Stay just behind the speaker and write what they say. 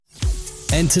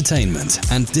entertainment,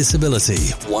 and disability,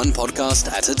 one podcast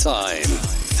at a time.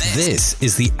 This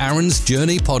is the Aaron's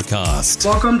Journey Podcast.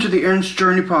 Welcome to the Aaron's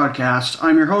Journey Podcast.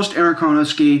 I'm your host, Aaron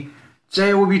Konoski.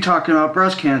 Today we'll be talking about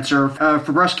breast cancer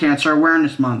for Breast Cancer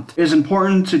Awareness Month. It is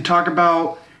important to talk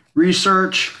about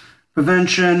research,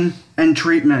 prevention, and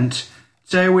treatment.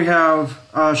 Today we have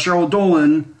Cheryl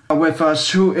Dolan with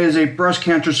us, who is a breast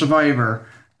cancer survivor.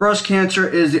 Breast cancer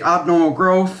is the abnormal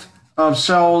growth of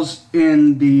cells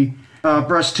in the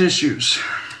breast tissues.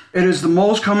 It is the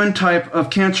most common type of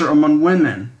cancer among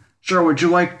women. Cheryl, would you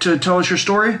like to tell us your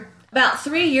story? About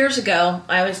 3 years ago,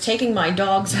 I was taking my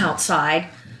dogs outside,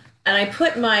 and I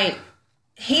put my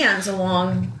hands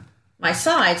along my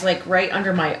sides, like right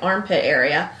under my armpit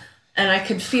area, and I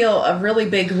could feel a really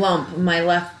big lump in my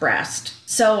left breast.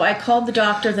 So I called the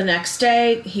doctor the next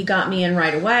day. He got me in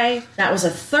right away. That was a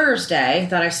Thursday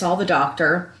that I saw the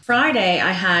doctor. Friday,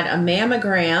 I had a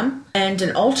mammogram and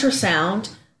an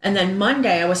ultrasound, and then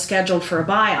Monday, I was scheduled for a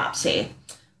biopsy.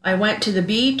 I went to the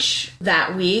beach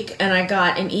that week, and I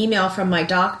got an email from my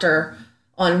doctor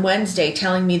on Wednesday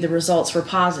telling me the results were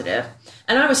positive.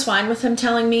 And I was fine with him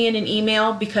telling me in an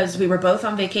email because we were both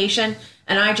on vacation,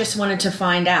 and I just wanted to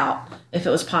find out if it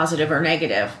was positive or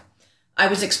negative. I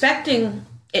was expecting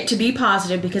it to be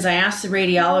positive because I asked the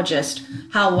radiologist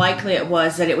how likely it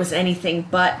was that it was anything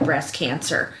but breast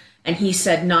cancer, and he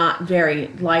said not very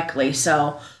likely.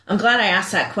 So I'm glad I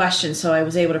asked that question so I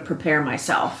was able to prepare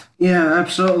myself. Yeah,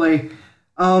 absolutely.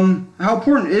 How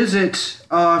important is it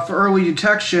for early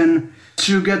detection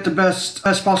to get the best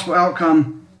possible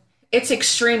outcome? It's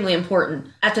extremely important.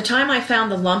 At the time I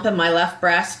found the lump in my left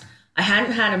breast, I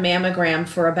hadn't had a mammogram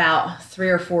for about 3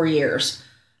 or 4 years.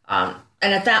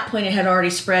 And at that point, it had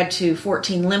already spread to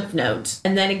 14 lymph nodes.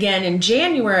 And then again, in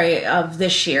January of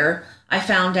this year, I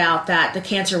found out that the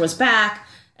cancer was back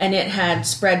and it had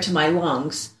spread to my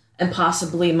lungs and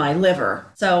possibly my liver.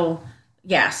 So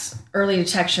yes, early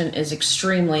detection is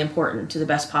extremely important to the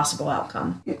best possible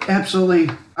outcome. Absolutely.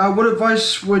 What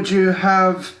advice would you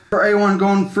have for anyone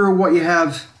going through what you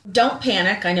have? Don't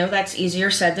panic. I know that's easier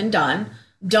said than done.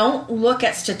 Don't look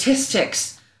at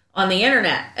statistics on the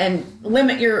internet and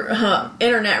limit your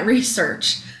internet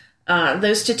research.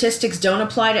 Those statistics don't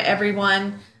apply to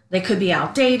everyone. They could be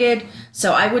outdated.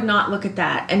 So I would not look at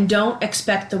that. And don't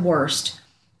expect the worst.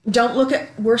 Don't look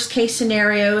at worst case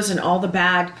scenarios and all the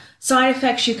bad side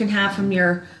effects you can have from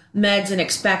your meds and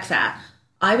expect that.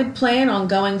 I would plan on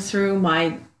going through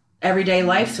my everyday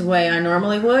life the way I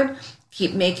normally would.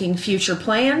 Keep making future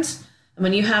plans. And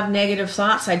when you have negative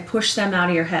thoughts, I'd push them out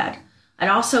of your head. I'd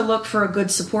also look for a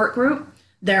good support group.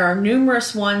 There are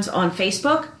numerous ones on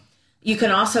Facebook. You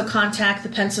can also contact the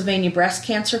Pennsylvania Breast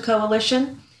Cancer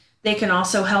Coalition. They can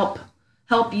also help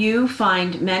you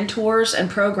find mentors and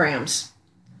programs.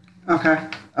 Okay.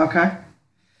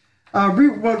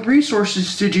 What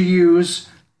resources did you use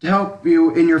to help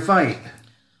you in your fight?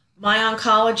 My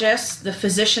oncologist, the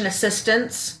physician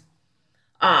assistants.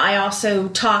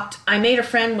 I made a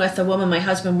friend with a woman my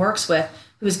husband works with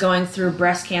who was going through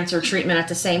breast cancer treatment at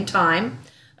the same time,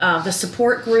 the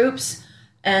support groups,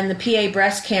 and the PA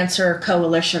Breast Cancer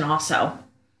Coalition also.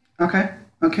 Okay.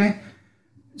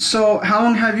 So how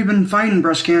long have you been fighting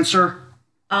breast cancer?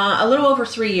 A little over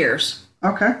 3 years.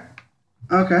 Okay.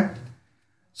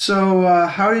 So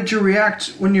how did you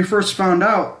react when you first found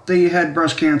out that you had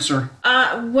breast cancer?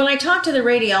 When I talked to the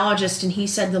radiologist and he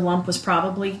said the lump was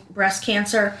probably breast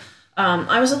cancer,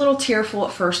 I was a little tearful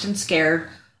at first and scared.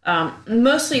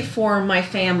 Mostly for my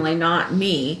family, not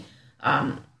me.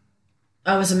 I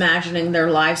was imagining their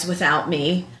lives without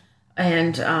me.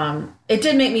 And it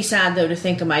did make me sad, though, to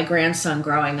think of my grandson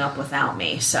growing up without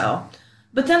me.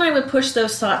 But then I would push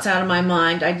those thoughts out of my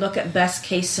mind. I'd look at best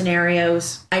case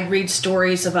scenarios. I'd read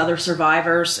stories of other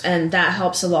survivors, and that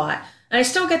helps a lot. And I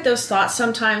still get those thoughts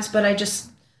sometimes, but I just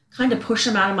kind of push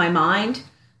them out of my mind.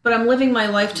 But I'm living my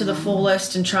life to the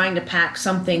fullest and trying to pack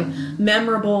something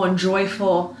memorable and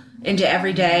joyful into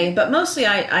every day. But mostly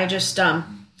I just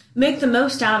make the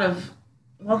most out of,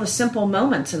 the simple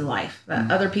moments in life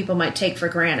that other people might take for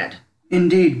granted.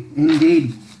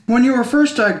 Indeed. When you were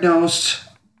first diagnosed,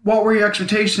 what were your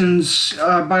expectations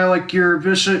by your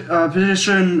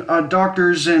physician,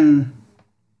 doctors, and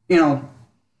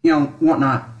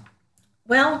whatnot?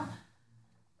 Well,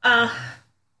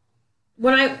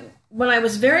 when I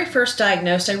was very first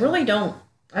diagnosed, I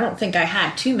don't think I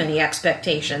had too many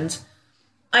expectations.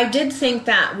 I did think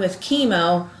that with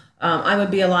chemo, I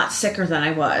would be a lot sicker than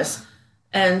I was.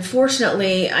 And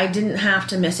fortunately, I didn't have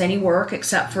to miss any work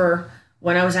except for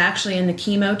when I was actually in the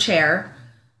chemo chair.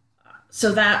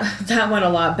 So that went a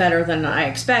lot better than I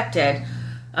expected.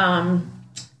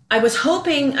 I was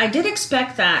hoping, I did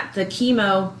expect that the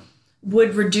chemo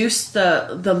would reduce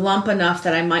the lump enough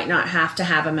that I might not have to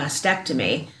have a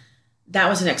mastectomy. That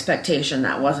was an expectation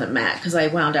that wasn't met because I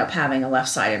wound up having a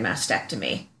left-sided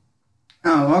mastectomy.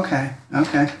 Oh, okay.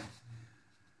 Okay.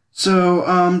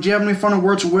 So, do you have any final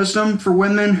words of wisdom for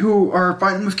women who are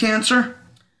fighting with cancer?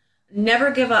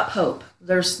 Never give up hope.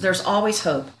 There's always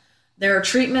hope. There are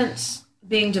treatments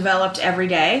being developed every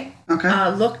day.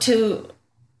 Okay. Look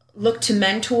to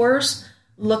mentors.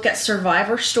 Look at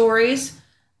survivor stories.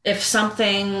 If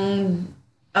something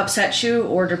upsets you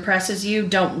or depresses you,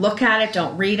 don't look at it.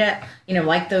 Don't read it.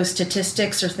 Like those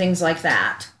statistics or things like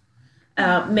that.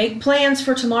 Make plans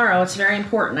for tomorrow. It's very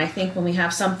important. I think when we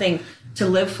have something to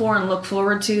live for and look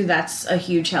forward to, that's a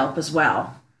huge help as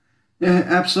well. Yeah,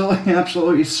 absolutely,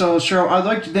 absolutely. So, Cheryl, I'd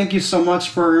like to thank you so much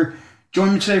for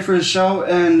joining me today for the show,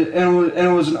 and it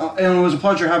was a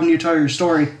pleasure having you tell your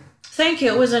story. Thank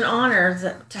you. It was an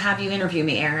honor to have you interview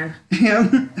me, Aaron.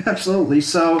 Yeah, absolutely.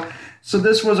 So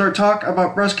this was our talk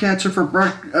about breast cancer for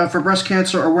Breast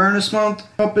Cancer Awareness Month.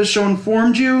 Hope this show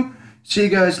informed you. See you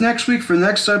guys next week for the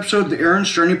next episode of the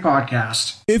Aaron's Journey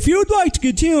podcast. If you'd like to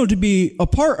continue to be a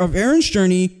part of Aaron's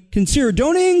Journey, consider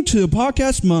donating to the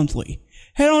podcast monthly.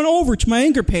 Head on over to my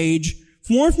Anchor page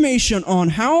for more information on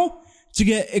how to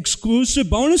get exclusive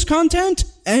bonus content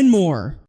and more.